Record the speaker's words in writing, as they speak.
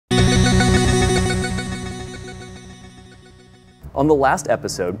On the last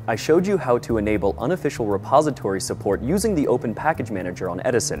episode, I showed you how to enable unofficial repository support using the Open Package Manager on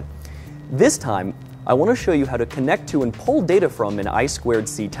Edison. This time, I want to show you how to connect to and pull data from an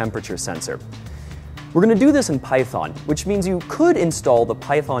I2C temperature sensor. We're going to do this in Python, which means you could install the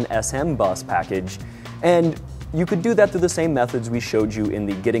Python SM bus package, and you could do that through the same methods we showed you in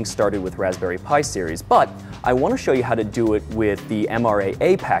the Getting Started with Raspberry Pi series, but I want to show you how to do it with the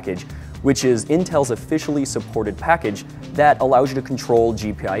MRAA package, which is Intel's officially supported package that allows you to control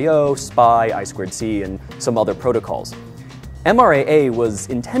GPIO, SPI, I2C, and some other protocols. MRAA was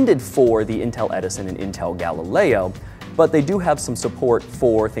intended for the Intel Edison and Intel Galileo, but they do have some support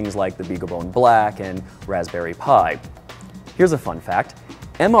for things like the BeagleBone Black and Raspberry Pi. Here's a fun fact.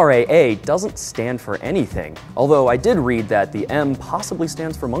 MRAA doesn't stand for anything, although I did read that the M possibly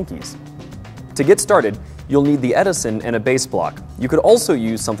stands for monkeys. To get started, you'll need the Edison and a base block. You could also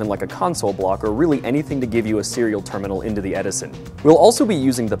use something like a console block or really anything to give you a serial terminal into the Edison. We'll also be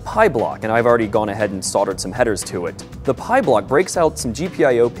using the Pi block, and I've already gone ahead and soldered some headers to it. The Pi block breaks out some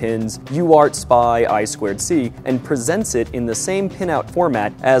GPIO pins, UART, SPI, I2C, and presents it in the same pinout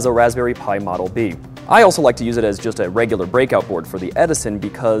format as a Raspberry Pi Model B. I also like to use it as just a regular breakout board for the Edison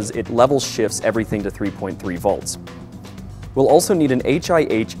because it level shifts everything to 3.3 volts. We'll also need an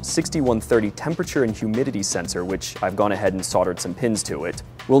HIH 6130 temperature and humidity sensor, which I've gone ahead and soldered some pins to it.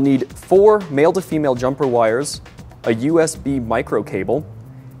 We'll need 4 male to female jumper wires, a USB micro cable,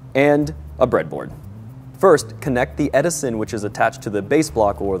 and a breadboard. First, connect the Edison, which is attached to the base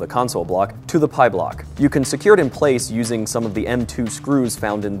block or the console block, to the Pi block. You can secure it in place using some of the M2 screws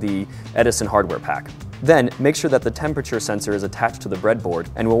found in the Edison hardware pack. Then, make sure that the temperature sensor is attached to the breadboard,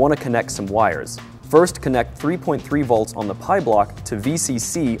 and we'll want to connect some wires. First, connect 3.3 volts on the Pi block to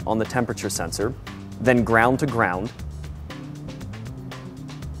VCC on the temperature sensor, then ground to ground,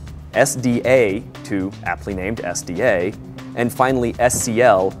 SDA to aptly named SDA, and finally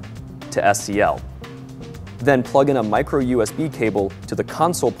SCL to SCL. Then plug in a micro USB cable to the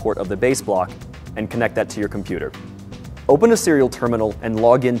console port of the base block and connect that to your computer. Open a serial terminal and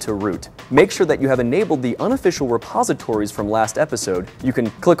log into root. Make sure that you have enabled the unofficial repositories from last episode. You can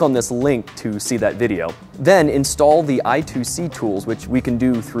click on this link to see that video. Then install the I2C tools, which we can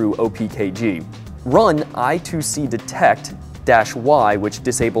do through OPKG. Run I2C detect-y, which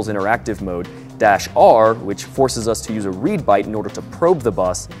disables interactive mode, -r, which forces us to use a read byte in order to probe the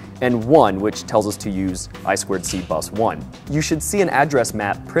bus, and 1, which tells us to use I2C bus 1. You should see an address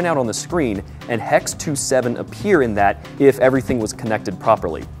map print out on the screen and hex 27 appear in that if everything was connected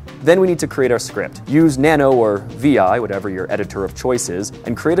properly. Then we need to create our script. Use nano or vi, whatever your editor of choice is,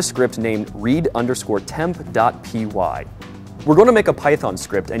 and create a script named read_temp.py. We're going to make a Python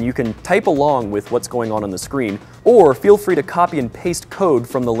script, and you can type along with what's going on the screen, or feel free to copy and paste code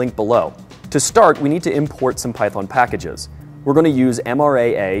from the link below. To start, we need to import some Python packages. We're going to use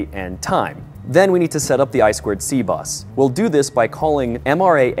MRAA and time. Then we need to set up the I2C bus. We'll do this by calling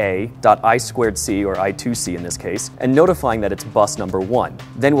mraa.I2C, or I2C in this case, and notifying that it's bus number 1.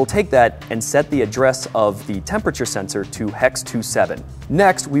 Then we'll take that and set the address of the temperature sensor to hex 27.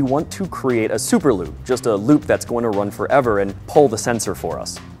 Next, we want to create a super loop, just a loop that's going to run forever and pull the sensor for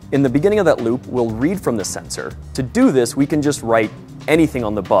us. In the beginning of that loop, we'll read from the sensor. To do this, we can just write anything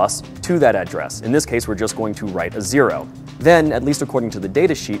on the bus to that address. In this case, we're just going to write a 0. Then, at least according to the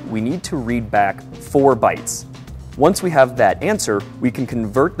datasheet, we need to read back 4 bytes. Once we have that answer, we can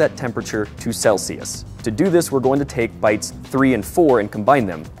convert that temperature to Celsius. To do this, we're going to take bytes 3 and 4 and combine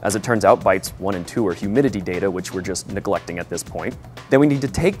them. As it turns out, bytes 1 and 2 are humidity data, which we're just neglecting at this point. Then we need to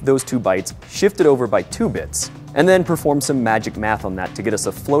take those 2 bytes, shift it over by 2 bits, and then perform some magic math on that to get us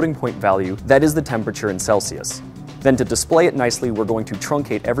a floating point value that is the temperature in Celsius. Then to display it nicely, we're going to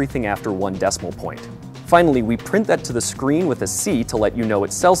truncate everything after 1 decimal point. Finally, we print that to the screen with a C to let you know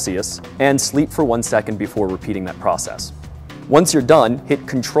it's Celsius, and sleep for 1 second before repeating that process. Once you're done, hit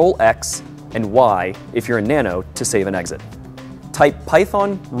Ctrl-X and Y if you're in Nano to save and exit. Type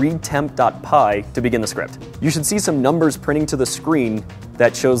python readtemp.py to begin the script. You should see some numbers printing to the screen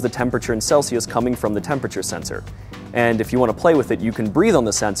that shows the temperature in Celsius coming from the temperature sensor. And if you want to play with it, you can breathe on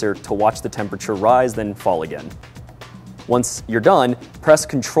the sensor to watch the temperature rise, then fall again. Once you're done, press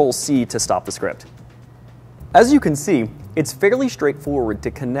Ctrl-C to stop the script. As you can see, it's fairly straightforward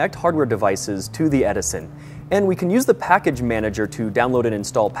to connect hardware devices to the Edison, and we can use the package manager to download and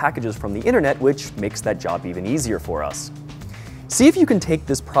install packages from the internet, which makes that job even easier for us. See if you can take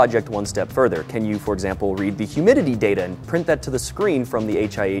this project one step further. Can you, for example, read the humidity data and print that to the screen from the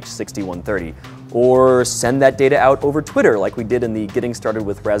HIH 6130? Or send that data out over Twitter like we did in the Getting Started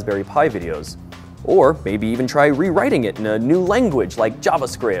with Raspberry Pi videos? Or maybe even try rewriting it in a new language like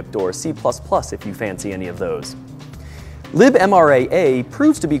JavaScript or C++ if you fancy any of those. libmraa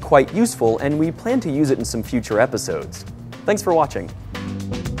proves to be quite useful, and we plan to use it in some future episodes. Thanks for watching.